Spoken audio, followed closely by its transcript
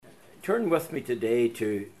Turn with me today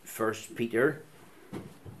to 1 Peter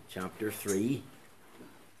chapter 3.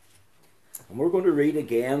 And we're going to read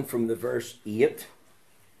again from the verse 8.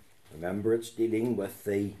 Remember, it's dealing with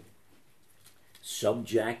the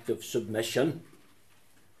subject of submission.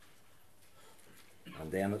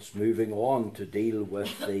 And then it's moving on to deal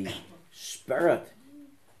with the spirit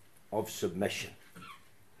of submission.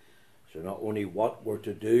 So not only what we're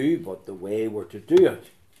to do, but the way we're to do it.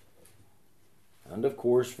 And of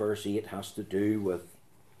course, verse 8 has to do with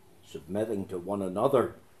submitting to one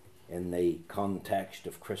another in the context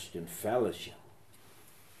of Christian fellowship.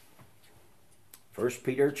 1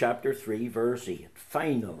 Peter chapter 3, verse 8.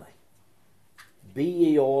 Finally, be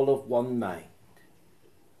ye all of one mind,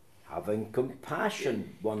 having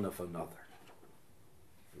compassion one of another.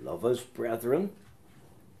 Love as brethren,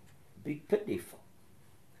 be pitiful,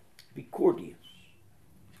 be courteous,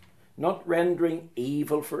 not rendering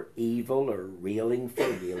evil for evil or railing for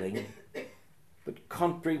railing, but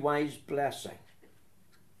contrariwise blessing,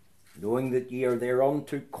 knowing that ye are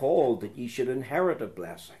thereunto called, that ye should inherit a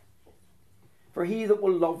blessing. For he that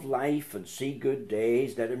will love life and see good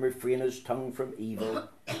days, let him refrain his tongue from evil,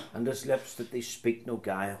 and his lips that they speak no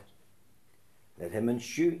guile. Let him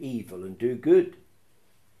eschew evil and do good.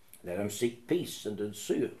 Let him seek peace and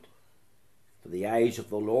ensue it. For the eyes of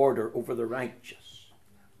the Lord are over the righteous,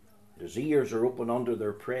 and his ears are open unto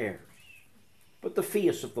their prayers. But the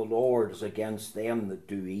face of the Lord is against them that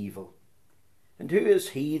do evil. And who is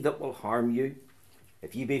he that will harm you,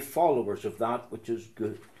 if ye be followers of that which is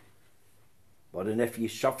good? But and if ye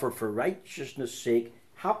suffer for righteousness' sake,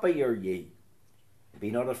 happy are ye. Be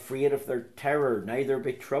not afraid of their terror, neither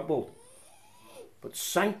be troubled. But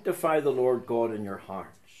sanctify the Lord God in your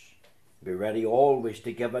hearts. Be ready always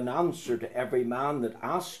to give an answer to every man that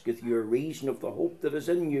asketh you a reason of the hope that is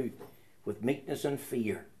in you, with meekness and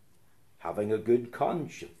fear, having a good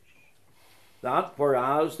conscience, that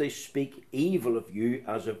whereas they speak evil of you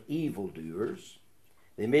as of evildoers,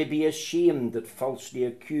 they may be ashamed that falsely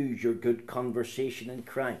accuse your good conversation in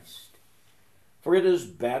Christ. For it is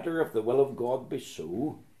better, if the will of God be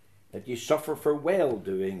so, that ye suffer for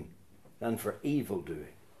well-doing than for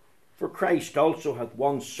evil-doing. For Christ also hath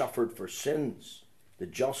once suffered for sins, the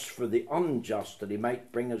just for the unjust, that he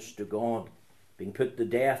might bring us to God, being put to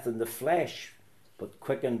death in the flesh, but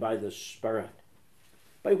quickened by the Spirit,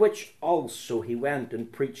 by which also he went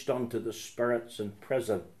and preached unto the spirits in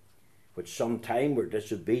prison, which sometime were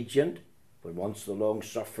disobedient, when once the long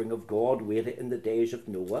suffering of God waited in the days of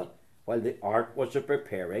Noah, while the ark was a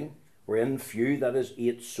preparing, wherein few, that is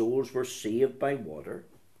 8 souls, were saved by water.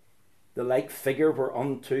 The like figure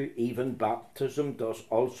whereunto even baptism does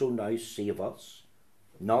also now save us,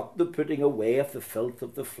 not the putting away of the filth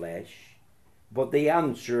of the flesh, but the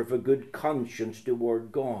answer of a good conscience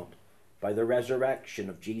toward God by the resurrection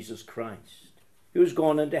of Jesus Christ, who is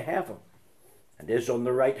gone into heaven, and is on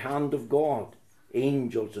the right hand of God,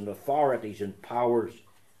 angels and authorities and powers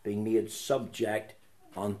being made subject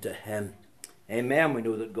unto him. Amen. We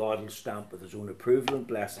know that God will stamp with his own approval and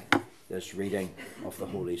blessing this reading of the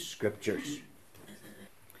Holy Scriptures.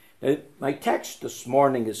 Now, my text this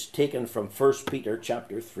morning is taken from 1 Peter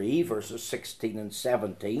chapter 3, verses 16 and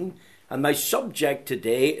 17, and my subject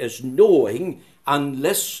today is knowing and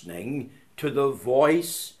listening to the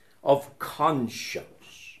voice of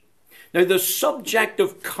conscience. Now, the subject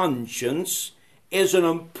of conscience is an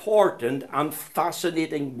important and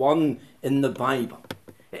fascinating one in the Bible.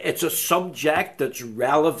 It's a subject that's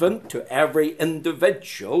relevant to every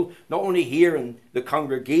individual, not only here in the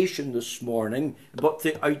congregation this morning, but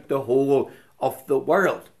throughout the whole of the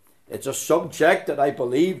world. It's a subject that I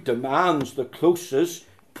believe demands the closest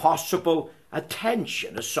possible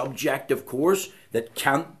attention. A subject, of course, that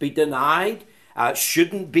can't be denied,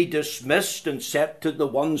 shouldn't be dismissed and set to the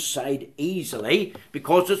one side easily,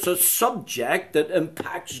 because it's a subject that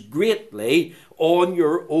impacts greatly on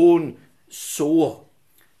your own soul.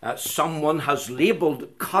 Someone has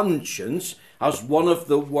labelled conscience as one of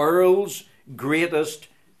the world's greatest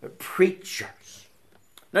preachers.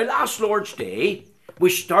 Now, last Lord's Day, we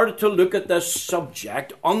started to look at this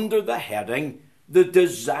subject under the heading, the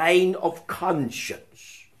design of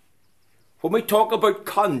conscience. When we talk about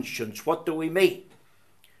conscience, what do we mean?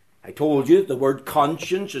 I told you the word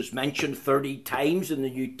conscience is mentioned 30 times in the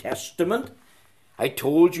New Testament. I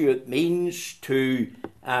told you it means to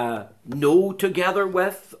know together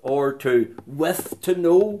with, or to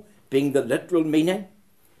know, being the literal meaning.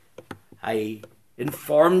 I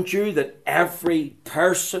informed you that every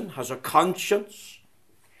person has a conscience,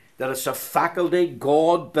 that it's a faculty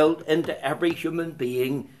God built into every human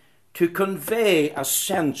being to convey a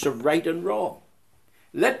sense of right and wrong.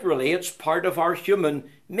 Literally, it's part of our human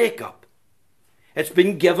makeup. It's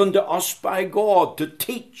been given to us by God to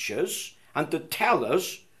teach us and to tell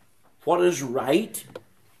us what is right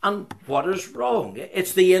and what is wrong.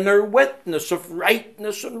 It's the inner witness of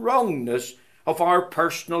rightness and wrongness of our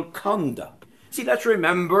personal conduct. See, let's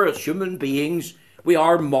remember, as human beings, we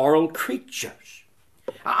are moral creatures.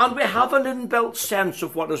 And we have an inbuilt sense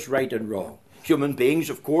of what is right and wrong. Human beings,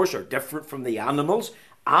 of course, are different from the animals.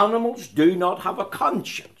 Animals do not have a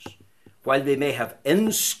conscience. While they may have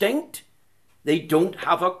instinct, they don't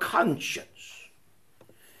have a conscience.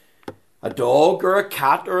 A dog or a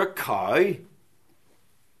cat or a cow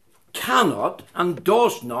cannot and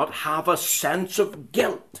does not have a sense of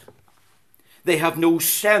guilt. They have no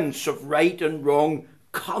sense of right and wrong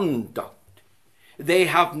conduct. They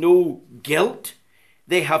have no guilt.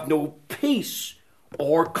 They have no peace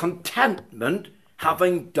or contentment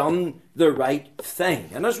having done the right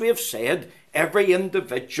thing. And as we have said, every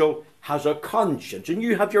individual has a conscience. And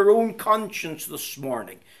you have your own conscience this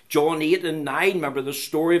morning. John 8 and 9, remember the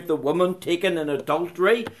story of the woman taken in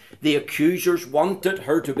adultery? The accusers wanted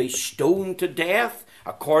her to be stoned to death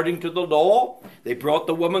according to the law. They brought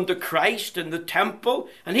the woman to Christ in the temple,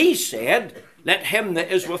 and he said, "Let him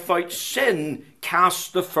that is without sin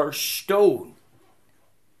cast the first stone."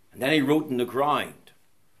 And then he wrote in the ground.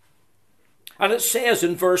 And it says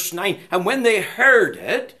in verse 9, and when they heard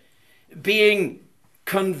it, being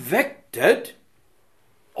convicted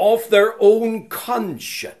of their own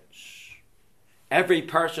conscience. Every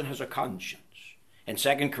person has a conscience. In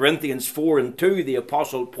 2 Corinthians 4 and 2, the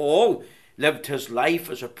Apostle Paul lived his life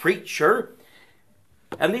as a preacher,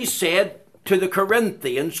 and he said to the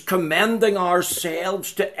Corinthians, commending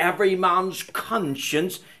ourselves to every man's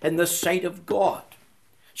conscience in the sight of God.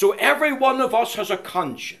 So every one of us has a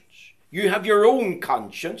conscience. You have your own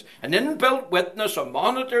conscience, an inbuilt witness, a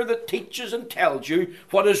monitor that teaches and tells you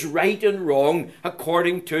what is right and wrong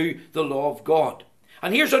according to the law of God.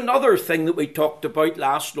 And here's another thing that we talked about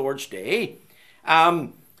last Lord's Day.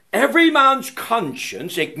 Every man's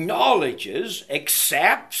conscience acknowledges,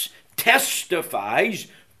 accepts, testifies,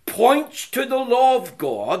 points to the law of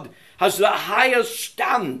God as the highest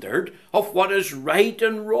standard of what is right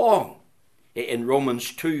and wrong. In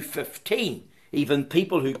Romans 2:15, even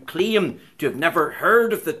people who claim to have never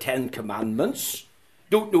heard of the Ten Commandments,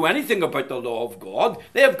 don't know anything about the law of God,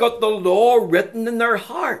 they have got the law written in their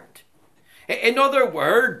heart. In other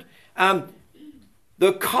words,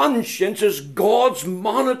 the conscience is God's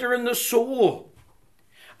monitor in the soul.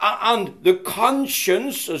 And the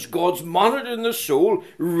conscience, as God's monitor in the soul,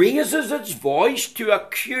 raises its voice to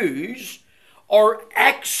accuse or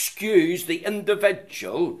excuse the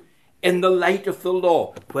individual in the light of the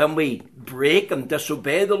law. When we break and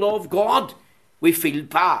disobey the law of God, we feel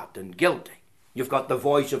bad and guilty. You've got the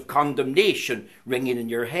voice of condemnation ringing in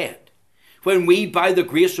your head. When we, by the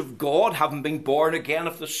grace of God, having been born again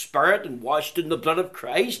of the Spirit and washed in the blood of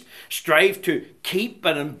Christ, strive to keep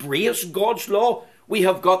and embrace God's law, we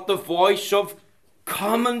have got the voice of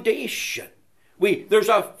commendation. There's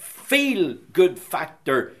a feel-good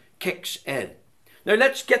factor kicks in. Now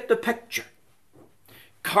let's get the picture.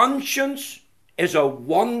 Conscience is a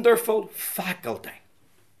wonderful faculty.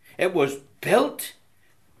 It was built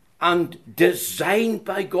and designed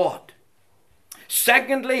by God.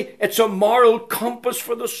 Secondly, it's a moral compass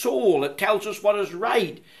for the soul. It tells us what is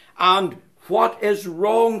right and what is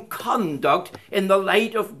wrong conduct in the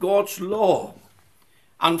light of God's law.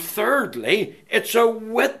 And thirdly, it's a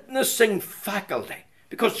witnessing faculty,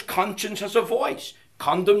 because conscience has a voice.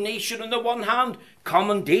 Condemnation on the one hand,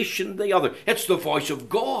 commendation on the other. It's the voice of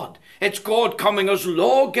God. It's God coming as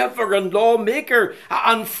lawgiver and lawmaker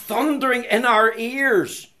and thundering in our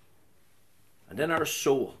ears and in our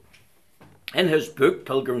soul. In his book,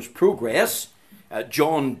 Pilgrim's Progress,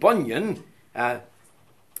 John Bunyan,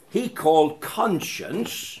 he called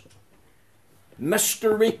conscience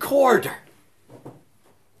Mr. Recorder.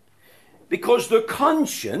 Because the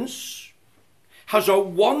conscience has a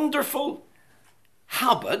wonderful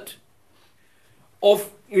habit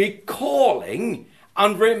of recalling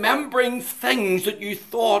and remembering things that you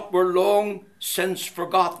thought were long since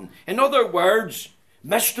forgotten. In other words,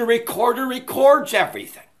 Mr. Recorder records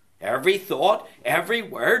everything. Every thought, every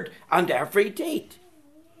word, and every date.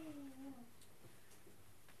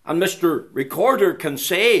 And Mr. Recorder can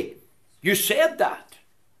say, you said that.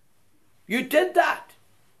 You did that.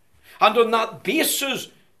 And on that basis,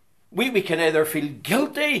 we can either feel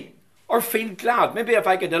guilty or feel glad. Maybe if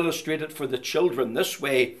I could illustrate it for the children this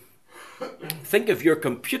way, think of your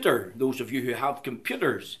computer, those of you who have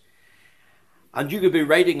computers. And you could be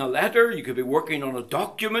writing a letter, you could be working on a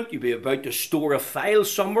document, you'd be about to store a file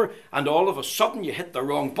somewhere, and all of a sudden you hit the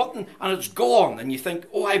wrong button and it's gone. And you think,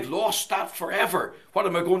 oh, I've lost that forever. What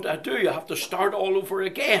am I going to do? I have to start all over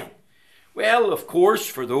again. Well, of course,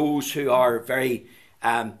 for those who are very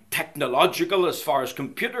technological as far as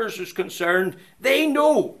computers is concerned, they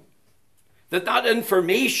know that that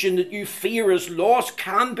information that you fear is lost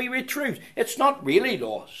can be retrieved. It's not really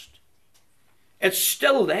lost. It's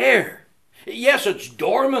still there. Yes, it's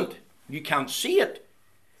dormant. You can't see it.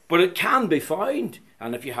 But it can be found.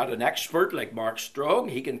 And if you had an expert like Mark Strong,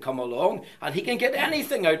 he can come along and he can get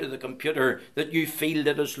anything out of the computer that you feel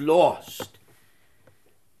that is lost.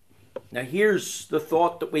 Now here's the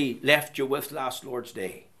thought that we left you with last Lord's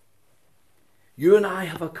Day. You and I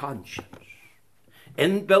have a conscience,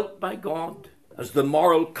 inbuilt by God as the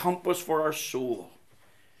moral compass for our soul.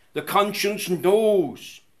 The conscience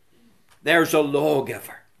knows there's a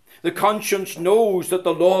lawgiver. The conscience knows that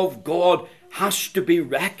the law of God has to be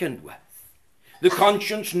reckoned with. The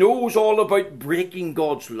conscience knows all about breaking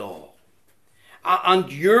God's law.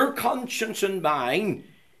 And your conscience and mine,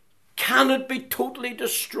 can it be totally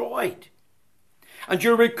destroyed? And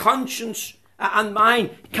your conscience and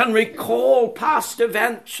mine can recall past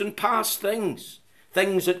events and past things.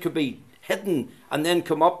 Things that could be hidden and then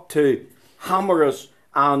come up to hammer us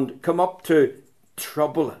and come up to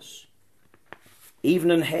trouble us.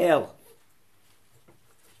 Even in hell,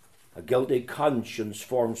 a guilty conscience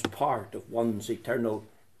forms part of one's eternal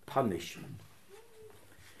punishment.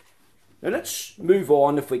 Now let's move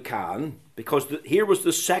on if we can, because here was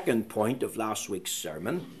the second point of last week's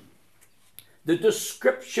sermon. The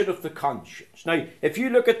description of the conscience. Now, if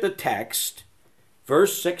you look at the text,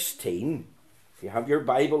 verse 16, if you have your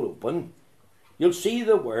Bible open, you'll see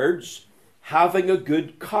the words, having a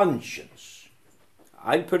good conscience.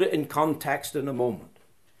 I'll put it in context in a moment.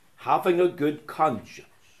 Having a good conscience.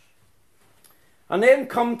 And then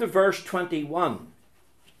come to verse 21.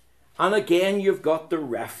 And again you've got the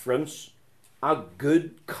reference, a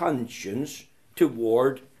good conscience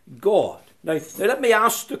toward God. Now let me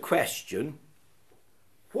ask the question,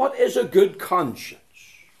 what is a good conscience?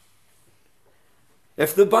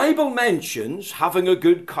 If the Bible mentions having a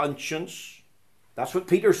good conscience, that's what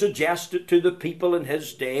Peter suggested to the people in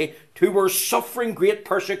his day who were suffering great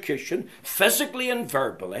persecution, physically and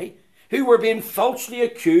verbally, who were being falsely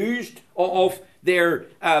accused of their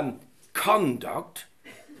conduct.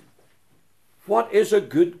 What is a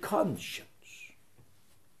good conscience?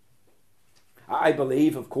 I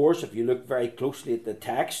believe, of course, if you look very closely at the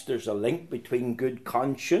text, there's a link between good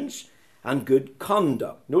conscience and good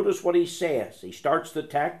conduct. Notice what he says. He starts the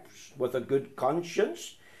text with a good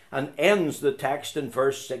conscience and ends the text in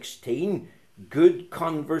verse 16, good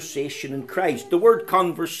conversation in Christ. The word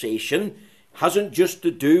conversation hasn't just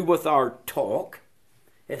to do with our talk.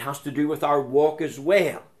 It has to do with our walk as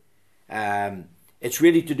well. It's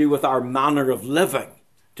really to do with our manner of living,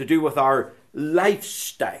 to do with our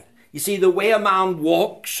lifestyle. You see, the way a man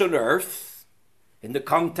walks on earth, in the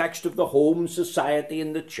context of the home, society,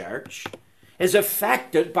 and the church, is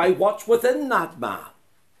affected by what's within that man.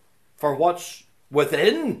 For what's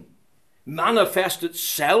within manifests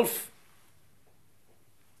itself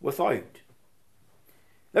without.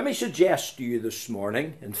 Let me suggest to you this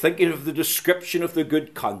morning, in thinking of the description of the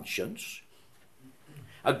good conscience,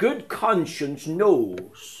 a good conscience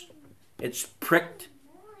knows it's pricked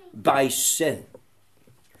by sin.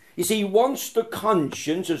 You see, once the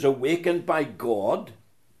conscience is awakened by God,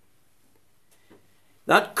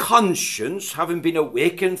 that conscience, having been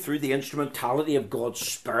awakened through the instrumentality of God's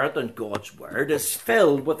Spirit and God's Word, is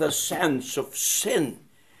filled with a sense of sin,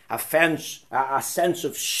 a sense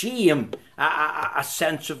of shame, a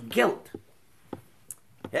sense of guilt.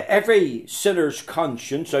 Every sinner's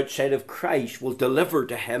conscience outside of Christ will deliver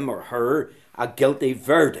to him or her a guilty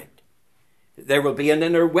verdict. There will be an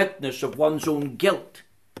inner witness of one's own guilt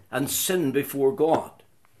and sin before God.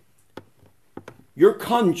 Your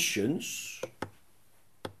conscience,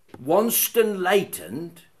 once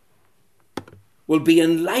enlightened, will be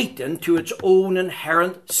enlightened to its own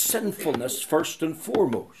inherent sinfulness first and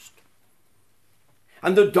foremost.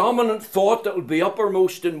 And the dominant thought that will be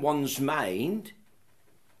uppermost in one's mind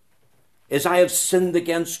is, I have sinned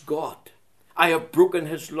against God. I have broken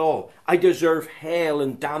his law. I deserve hell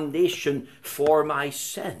and damnation for my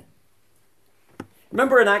sin.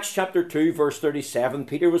 Remember in Acts chapter 2, verse 37,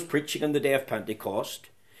 Peter was preaching on the day of Pentecost.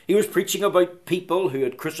 He was preaching about people who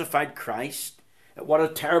had crucified Christ, what a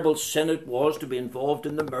terrible sin it was to be involved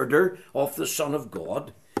in the murder of the Son of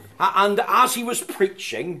God. And as he was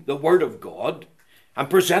preaching the Word of God and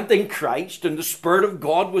presenting Christ, and the Spirit of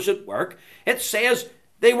God was at work, it says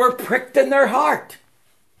They were pricked in their heart.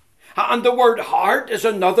 And the word heart is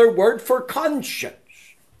another word for conscience.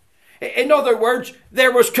 In other words,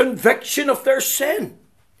 there was conviction of their sin.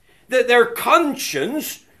 That their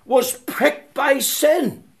conscience was pricked by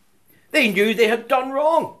sin. They knew they had done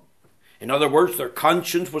wrong. In other words, their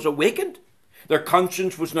conscience was awakened. Their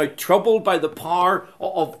conscience was now troubled by the power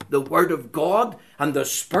of the Word of God and the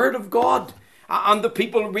Spirit of God. And the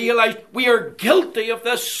people realized, we are guilty of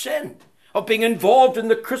this sin, of being involved in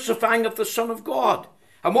the crucifying of the Son of God.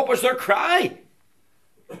 And what was their cry?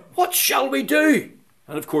 What shall we do?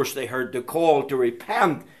 And of course they heard the call to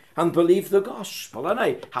repent and believe the gospel. And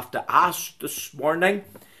I have to ask this morning,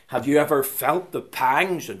 have you ever felt the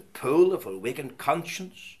pangs and pull of awakened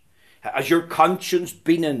conscience? Has your conscience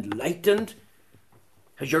been enlightened?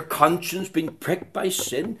 Has your conscience been pricked by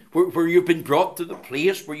sin? Where you've been brought to the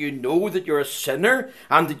place where you know that you're a sinner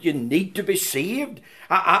and that you need to be saved?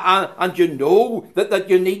 And you know that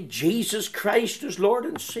you need Jesus Christ as Lord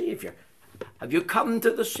and Saviour? Have you come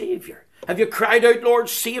to the Saviour? Have you cried out, Lord,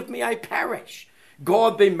 save me, I perish?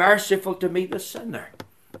 God be merciful to me, the sinner.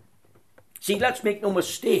 See, let's make no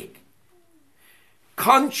mistake.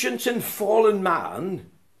 Conscience in fallen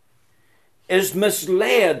man is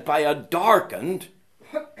misled by a darkened,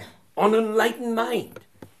 unenlightened mind.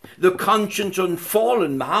 The conscience in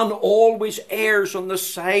fallen man always errs on the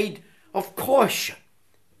side of caution.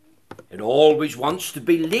 It always wants to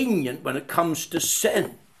be lenient when it comes to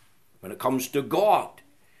sin, when it comes to God,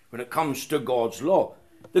 when it comes to God's law.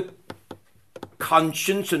 The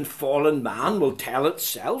conscience in fallen man will tell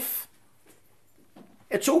itself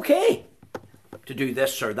it's okay to do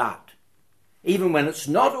this or that, even when it's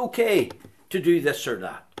not okay to do this or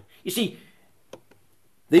that. You see,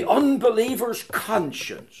 the unbeliever's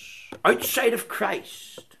conscience outside of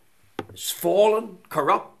Christ is fallen,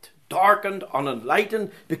 corrupt, darkened,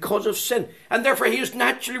 unenlightened because of sin. And therefore he is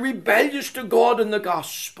naturally rebellious to God and the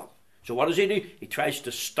gospel. So what does he do? He tries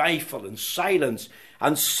to stifle and silence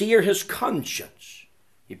and sear his conscience.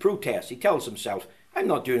 He protests. He tells himself, I'm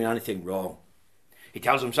not doing anything wrong. He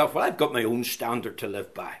tells himself, well, I've got my own standard to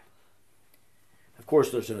live by. Of course,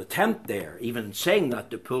 there's an attempt there, even in saying that,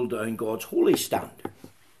 to pull down God's holy standard.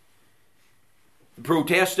 The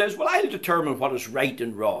protest is, well, I'll determine what is right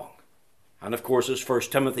and wrong. And of course, it's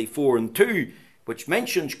 1 Timothy 4:2, which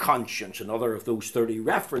mentions conscience, another of those 30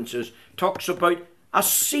 references, talks about a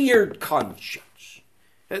seared conscience.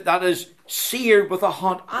 That is, seared with a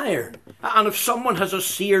hot iron. And if someone has a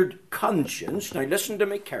seared conscience, now listen to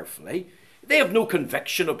me carefully, they have no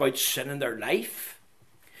conviction about sin in their life.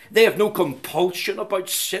 They have no compulsion about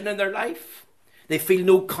sin in their life. They feel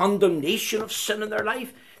no condemnation of sin in their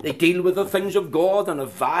life. They deal with the things of God in a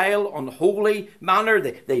vile, unholy manner.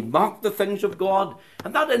 They mock the things of God.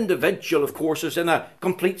 And that individual, of course, is in a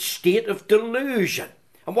complete state of delusion.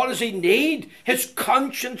 And what does he need? His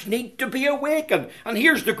conscience needs to be awakened. And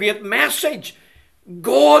here's the great message.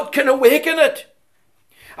 God can awaken it.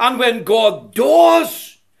 And when God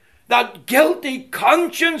does, that guilty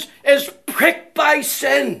conscience is pricked by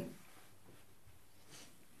sin.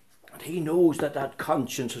 And he knows that that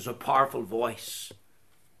conscience is a powerful voice.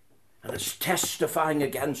 And it's testifying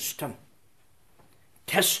against him.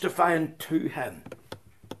 Testifying to him.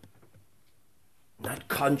 And that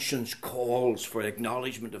conscience calls for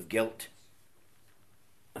acknowledgement of guilt.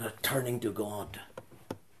 And a turning to God.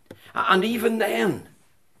 And even then,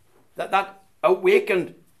 that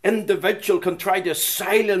awakened individual can try to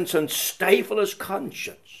silence and stifle his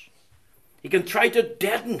conscience. He can try to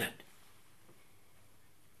deaden it.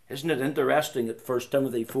 Isn't it interesting that 1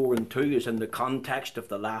 Timothy 4:2 is in the context of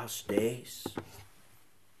the last days?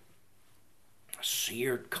 A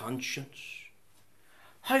seared conscience.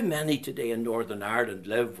 How many today in Northern Ireland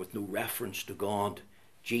live with no reference to God,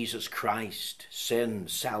 Jesus Christ, sin,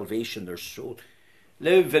 salvation, their soul?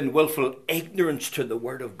 Live in willful ignorance to the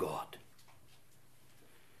Word of God.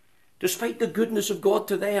 Despite the goodness of God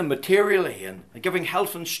to them materially and giving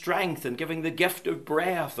health and strength and giving the gift of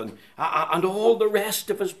breath and all the rest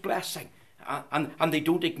of his blessing. And they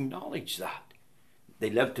don't acknowledge that. They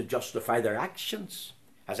live to justify their actions.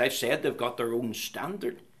 As I've said, they've got their own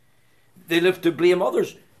standard. They live to blame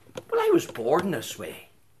others. Well, I was born this way.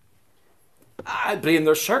 I blame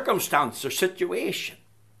their circumstance, their situation.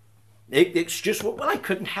 The excuse, well, I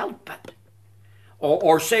couldn't help it.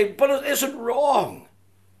 Or say, but it isn't wrong.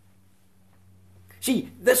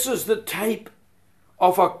 See, this is the type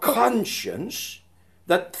of a conscience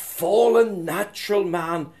that fallen natural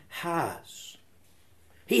man has.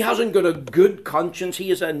 He hasn't got a good conscience. He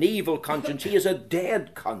has an evil conscience. He has a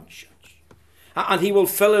dead conscience. And he will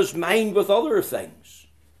fill his mind with other things.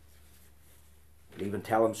 He'll even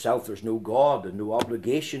tell himself there's no God and no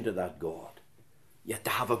obligation to that God. Yet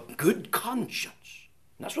to have a good conscience.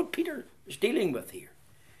 And that's what Peter is dealing with here.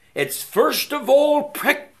 It's first of all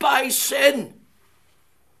pricked by sin.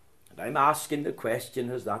 And I'm asking the question,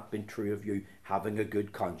 has that been true of you, having a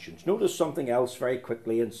good conscience? Notice something else very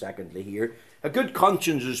quickly and secondly here. A good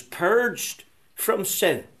conscience is purged from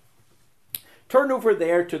sin. Turn over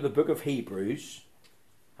there to the book of Hebrews,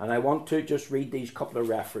 and I want to just read these couple of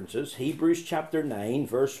references. Hebrews chapter 9,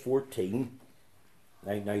 verse 14.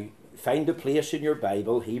 Now find a place in your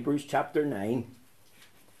Bible, Hebrews chapter 9.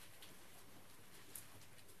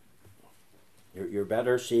 You're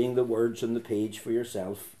better seeing the words on the page for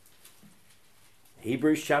yourself.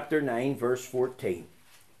 Hebrews chapter 9, verse 14.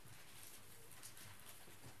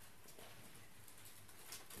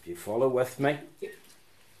 If you follow with me.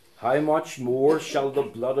 How much more shall the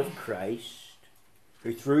blood of Christ,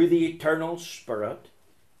 who through the eternal Spirit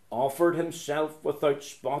offered himself without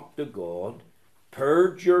spot to God,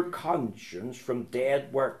 purge your conscience from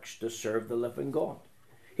dead works to serve the living God?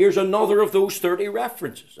 Here's another of those 30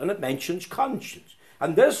 references, and it mentions conscience.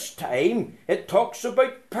 And this time it talks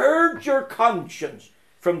about purge your conscience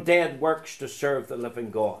from dead works to serve the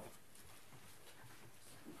living God.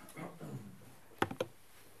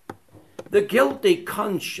 The guilty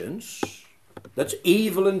conscience that's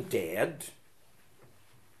evil and dead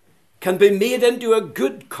can be made into a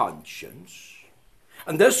good conscience.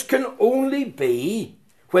 And this can only be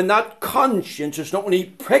when that conscience is not only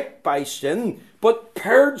pricked by sin, but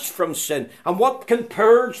purged from sin. And what can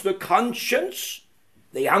purge the conscience?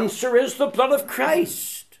 The answer is the blood of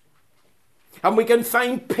Christ. And we can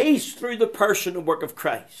find peace through the person and work of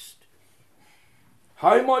Christ.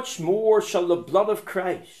 How much more shall the blood of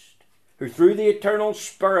Christ, who through the eternal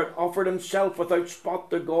Spirit offered himself without spot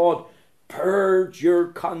to God, purge your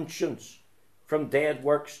conscience from dead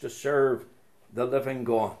works to serve the living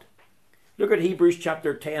God? Look at Hebrews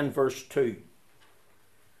chapter 10, verse 2.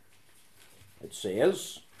 It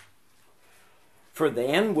says, for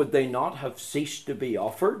then would they not have ceased to be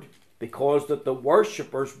offered, because that the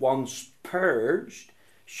worshippers once purged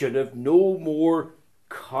should have no more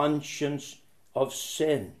conscience of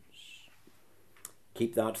sins.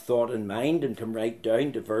 Keep that thought in mind and come right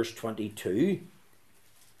down to verse 22.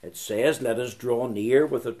 It says, let us draw near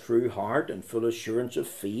with a true heart and full assurance of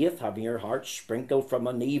faith, having your hearts sprinkled from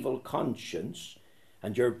an evil conscience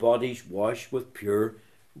and your bodies washed with pure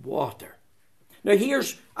water. Now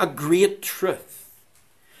here's a great truth,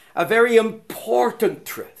 a very important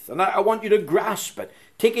truth, and I want you to grasp it,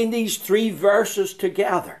 taking these 3 verses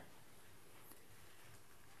together.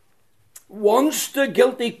 Once the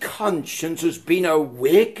guilty conscience has been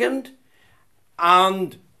awakened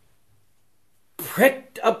and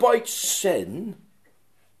pricked about sin,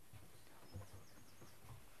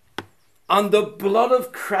 and the blood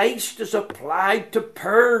of Christ is applied to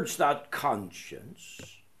purge that conscience,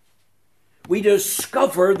 we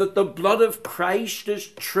discover that the blood of Christ is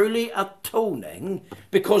truly atoning,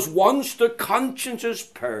 because once the conscience is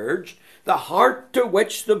purged, the heart to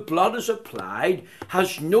which the blood is applied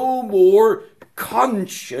has no more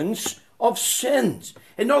conscience of sins.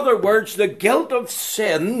 In other words, the guilt of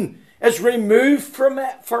sin is removed from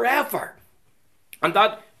it forever. And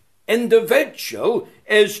that individual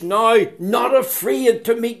is now not afraid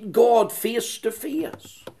to meet God face to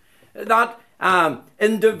face. That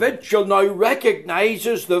individual now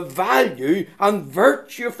recognizes the value and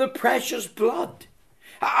virtue of the precious blood.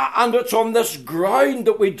 And it's on this ground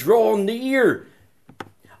that we draw near.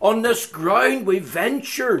 On this ground we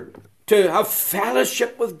venture to have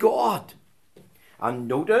fellowship with God. And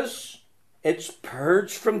notice, it's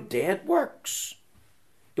purged from dead works.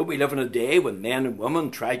 Don't we live in a day when men and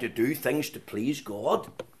women try to do things to please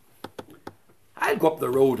God? I'll go up the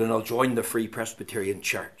road and I'll join the Free Presbyterian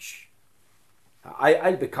Church.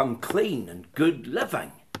 I'll become clean and good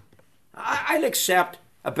living. I'll accept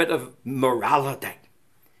a bit of morality.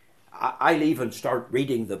 I'll even start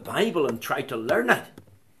reading the Bible and try to learn it.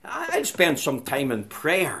 I'll spend some time in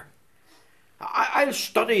prayer. I'll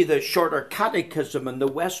study the Shorter Catechism and the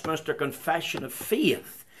Westminster Confession of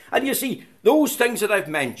Faith. And you see, those things that I've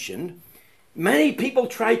mentioned, many people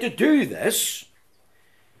try to do this.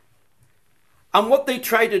 And what they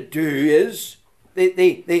try to do is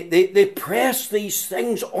they press these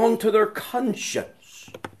things onto their conscience.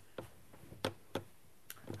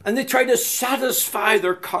 And they try to satisfy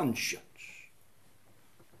their conscience.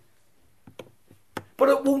 But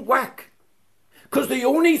it won't work. Because the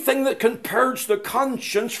only thing that can purge the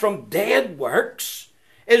conscience from dead works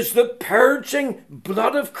is the purging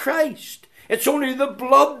blood of Christ. It's only the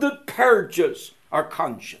blood that purges our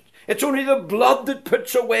conscience. It's only the blood that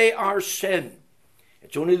puts away our sin.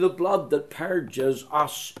 It's only the blood that purges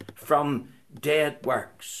us from dead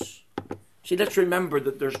works. See, let's remember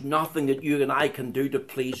that there's nothing that you and I can do to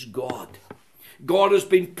please God. God has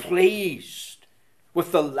been pleased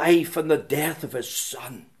with the life and the death of his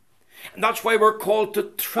Son. And that's why we're called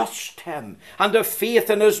to trust him and have faith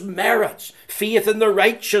in his merits, faith in the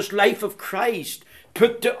righteous life of Christ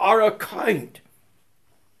put to our account.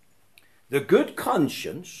 The good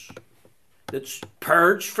conscience that's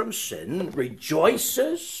purged from sin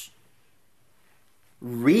rejoices,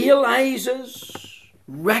 realizes,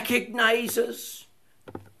 recognizes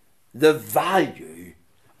the value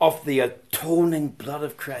of the atoning blood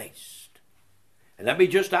of Christ. And let me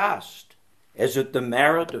just ask, is it the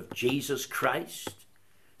merit of Jesus Christ,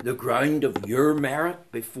 the ground of your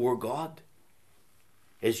merit before God?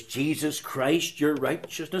 Is Jesus Christ your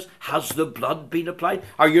righteousness? Has the blood been applied?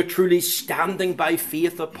 Are you truly standing by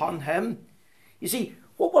faith upon him? You see,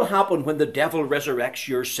 what will happen when the devil resurrects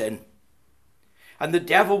your sin? And the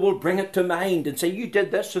devil will bring it to mind and say, you did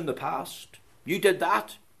this in the past. You did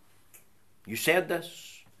that. You said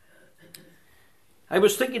this. I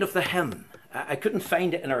was thinking of the hymn. I couldn't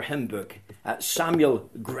find it in our hymn book. Samuel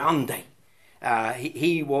Grundy.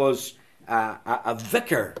 He was a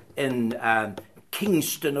vicar in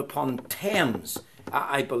Kingston upon Thames,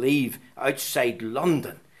 I believe, outside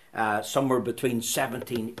London, somewhere between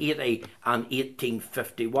 1780 and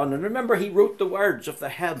 1851. And remember, he wrote the words of the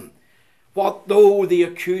hymn, "What though the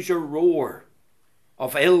accuser roar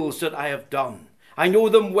of ills that I have done? I know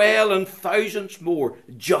them well and thousands more.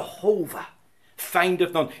 Jehovah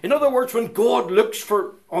findeth none." In other words, when God looks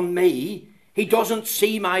on me, he doesn't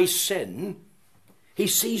see my sin. He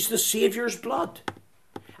sees the Saviour's blood.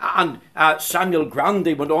 And Samuel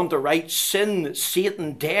Grundy went on to write, "Sin,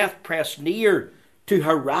 Satan, death press near to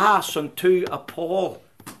harass and to appall.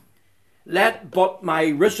 Let but my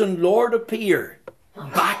risen Lord appear.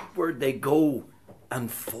 Backward they go and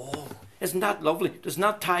fall." Isn't that lovely? Doesn't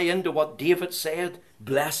that tie into what David said?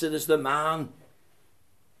 "Blessed is the man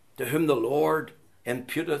to whom the Lord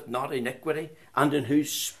imputeth not iniquity, and in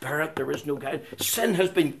whose spirit there is no guile." Sin has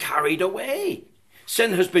been carried away.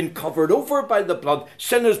 Sin has been covered over by the blood.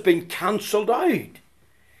 Sin has been cancelled out.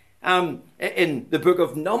 In the book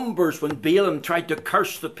of Numbers, when Balaam tried to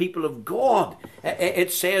curse the people of God,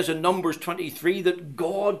 it says in Numbers 23 that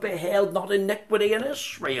God beheld not iniquity in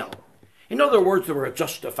Israel. In other words, they were a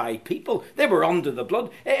justified people. They were under the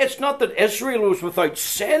blood. It's not that Israel was without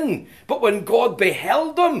sin, but when God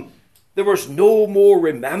beheld them, there was no more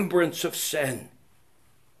remembrance of sin.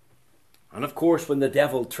 And of course, when the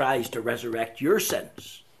devil tries to resurrect your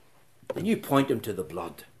sins, then you point him to the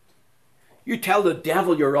blood. You tell the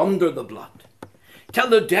devil you're under the blood. Tell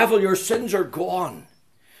the devil your sins are gone.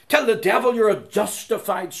 Tell the devil you're a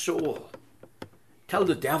justified soul. Tell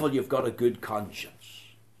the devil you've got a good conscience.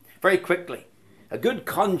 Very quickly, a good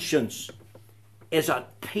conscience is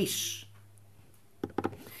at peace.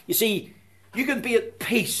 You see, you can be at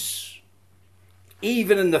peace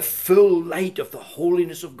even in the full light of the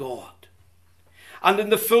holiness of God, and in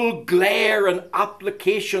the full glare and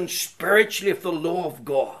application spiritually of the law of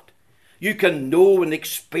God. You can know and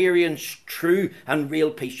experience true and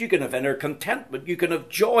real peace. You can have inner contentment. You can have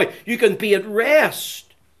joy. You can be at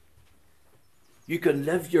rest. You can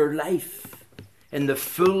live your life in the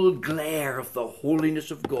full glare of the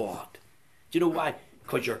holiness of God. Do you know why?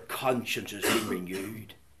 Because your conscience has been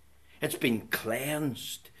renewed. It's been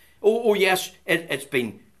cleansed. Oh yes, it's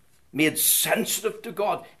been made sensitive to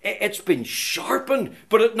God. It's been sharpened,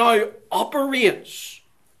 but it now operates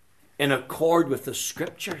in accord with the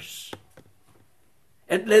Scriptures.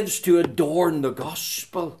 It lives to adorn the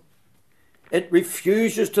gospel. It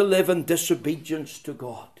refuses to live in disobedience to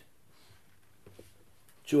God.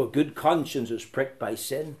 So a good conscience is pricked by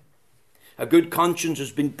sin. A good conscience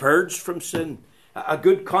has been purged from sin. A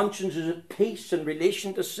good conscience is at peace in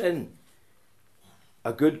relation to sin.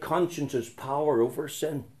 A good conscience has power over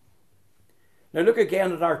sin. Now look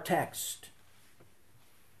again at our text.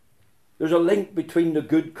 There's a link between the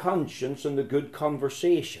good conscience and the good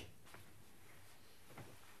conversation.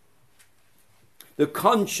 The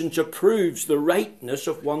conscience approves the rightness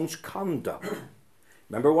of one's conduct.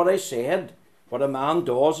 Remember what I said? What a man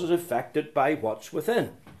does is affected by what's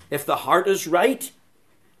within. If the heart is right,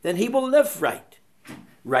 then he will live right.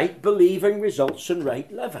 Right believing results in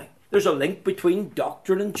right living. There's a link between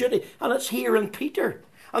doctrine and duty, and it's here in Peter.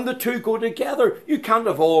 And the two go together. You can't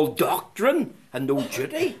have all doctrine and no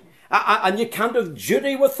duty. And you can't have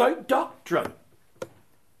duty without doctrine.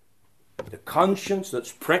 The conscience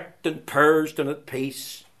that's pricked and purged and at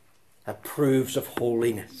peace approves of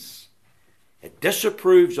holiness. It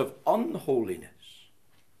disapproves of unholiness.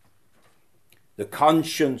 The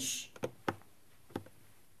conscience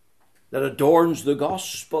that adorns the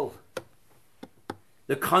gospel.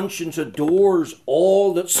 The conscience adores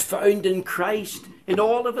all that's found in Christ in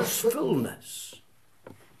all of his fullness.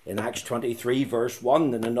 In Acts 23 verse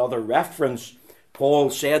 1, in another reference, Paul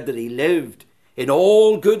said that he lived in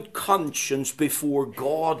all good conscience before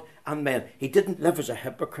God and men. He didn't live as a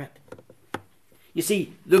hypocrite. You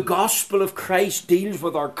see, the gospel of Christ deals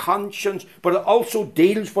with our conscience, but it also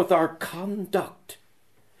deals with our conduct.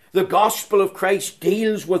 The gospel of Christ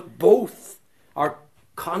deals with both our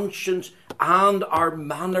conscience and our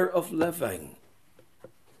manner of living.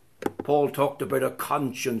 Paul talked about a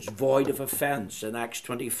conscience void of offence in Acts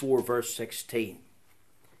 24 verse 16.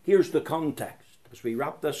 Here's the context as we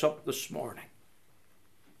wrap this up this morning.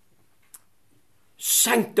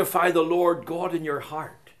 Sanctify the Lord God in your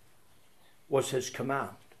heart was his command.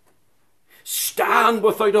 Stand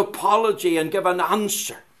without apology and give an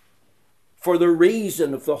answer for the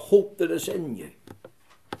reason of the hope that is in you.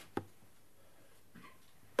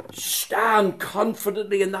 Stand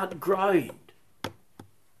confidently in that ground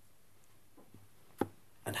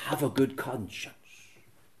and have a good conscience.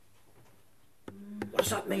 What does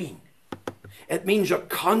that mean? It means a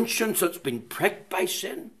conscience that's been pricked by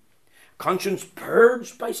sin, a conscience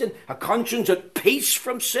purged by sin, a conscience at peace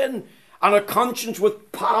from sin, and a conscience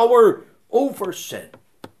with power over sin.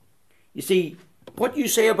 You see, what you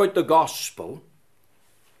say about the gospel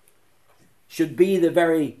should be the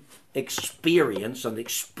very experience and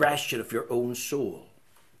expression of your own soul.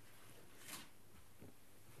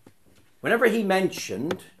 Whenever he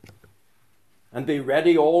mentioned, and be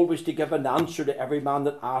ready always to give an answer to every man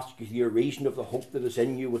that asks you your reason of the hope that is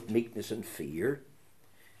in you with meekness and fear,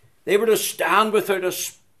 they were to stand without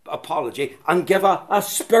apology and give a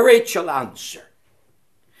spiritual answer.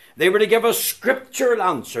 They were to give a scriptural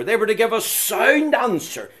answer. They were to give a sound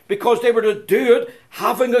answer because they were to do it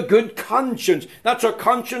having a good conscience. That's a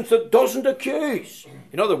conscience that doesn't accuse.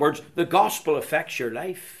 In other words, the gospel affects your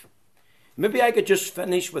life. Maybe I could just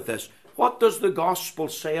finish with this. What does the gospel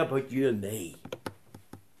say about you and me?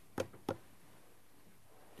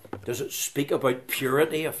 Does it speak about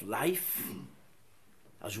purity of life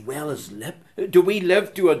as well as lip? Do we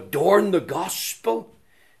live to adorn the gospel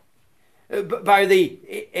by the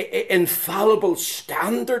infallible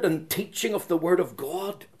standard and teaching of the Word of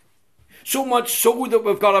God? So much so that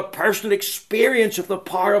we've got a personal experience of the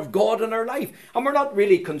power of God in our life. And we're not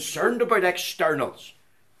really concerned about externals,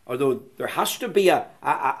 although there has to be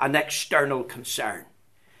an external concern.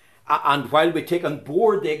 And while we take on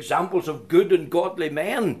board the examples of good and godly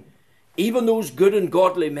men, even those good and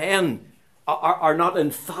godly men are not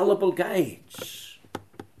infallible guides.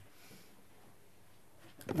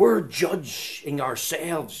 We're judging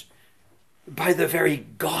ourselves by the very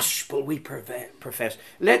gospel we profess.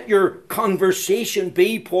 Let your conversation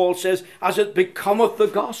be, Paul says, as it becometh the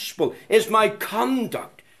gospel. Is my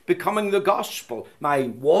conduct becoming the gospel? My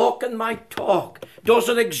walk and my talk, does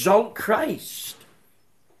it exalt Christ?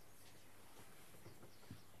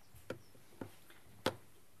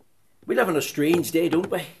 We live in a strange day,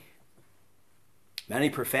 don't we? Many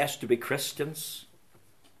profess to be Christians,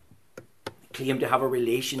 claim to have a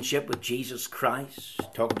relationship with Jesus Christ,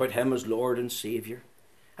 talk about him as Lord and Saviour.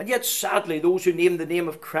 And yet, sadly, those who name the name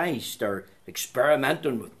of Christ are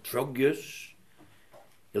experimenting with drug use.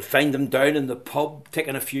 You'll find them down in the pub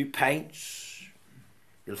taking a few pints.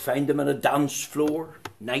 You'll find them in a dance floor,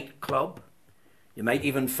 nightclub. You might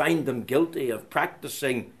even find them guilty of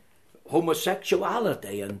practicing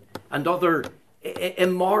homosexuality and other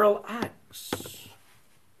immoral acts.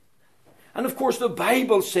 And of course the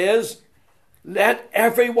Bible says, let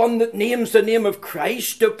everyone that names the name of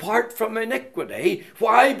Christ depart from iniquity.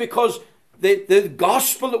 Why? Because the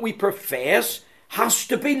gospel that we profess has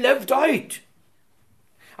to be lived out.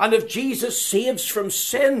 And if Jesus saves from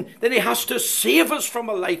sin, then he has to save us from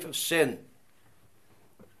a life of sin.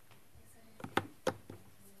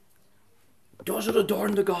 Does it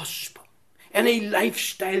adorn the gospel? Any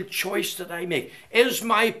lifestyle choice that I make, is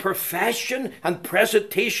my profession and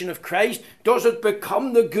presentation of Christ, does it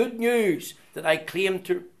become the good news that I claim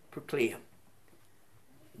to proclaim?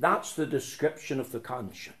 That's the description of the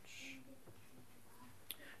conscience.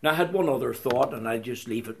 Now I had one other thought, and I'll just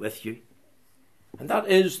leave it with you. And that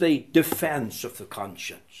is the defense of the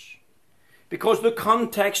conscience. Because the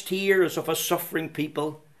context here is of a suffering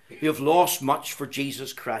people who have lost much for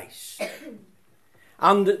Jesus Christ.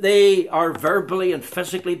 And they are verbally and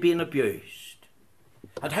physically being abused.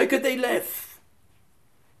 And how could they live?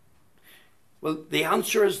 Well, the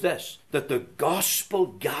answer is this, that the gospel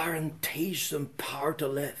guarantees them power to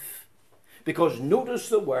live. Because notice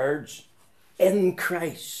the words, in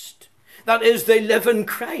Christ. That is, they live in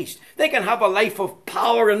Christ. They can have a life of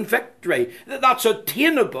power and victory. That's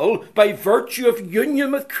attainable by virtue of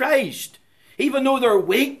union with Christ. Even though they're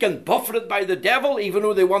weak and buffeted by the devil, even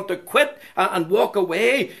though they want to quit and walk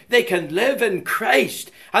away, they can live in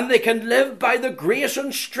Christ, and they can live by the grace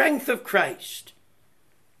and strength of Christ.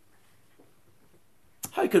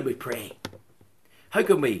 How can we pray? How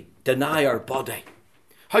can we deny our body?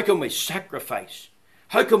 How can we sacrifice?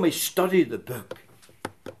 How can we study the book?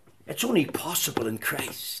 It's only possible in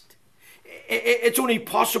Christ. It's only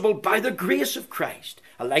possible by the grace of Christ.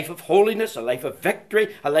 A life of holiness, a life of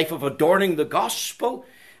victory, a life of adorning the gospel.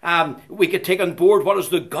 We could take on board, what has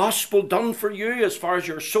the gospel done for you as far as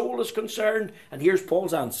your soul is concerned? And here's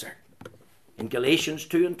Paul's answer in Galatians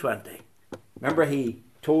 2:20. Remember, he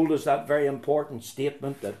told us that very important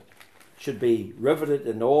statement that should be riveted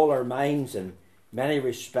in all our minds in many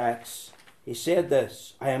respects. He said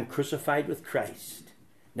this: I am crucified with Christ.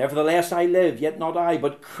 Nevertheless I live, yet not I,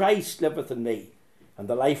 but Christ liveth in me. And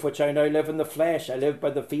the life which I now live in the flesh, I live by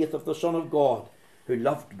the faith of the Son of God, who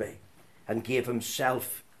loved me and gave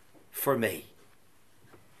himself for me.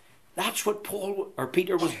 That's what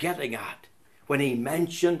Peter was getting at when he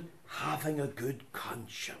mentioned having a good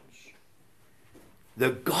conscience.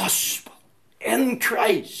 The gospel in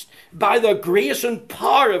Christ, by the grace and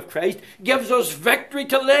power of Christ, gives us victory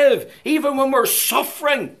to live, even when we're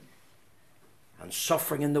suffering. And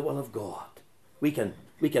suffering in the will of God. We can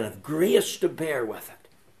have grace to bear with it.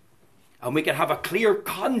 And we can have a clear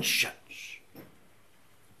conscience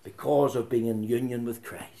because of being in union with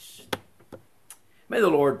Christ. May the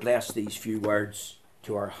Lord bless these few words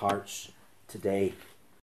to our hearts today.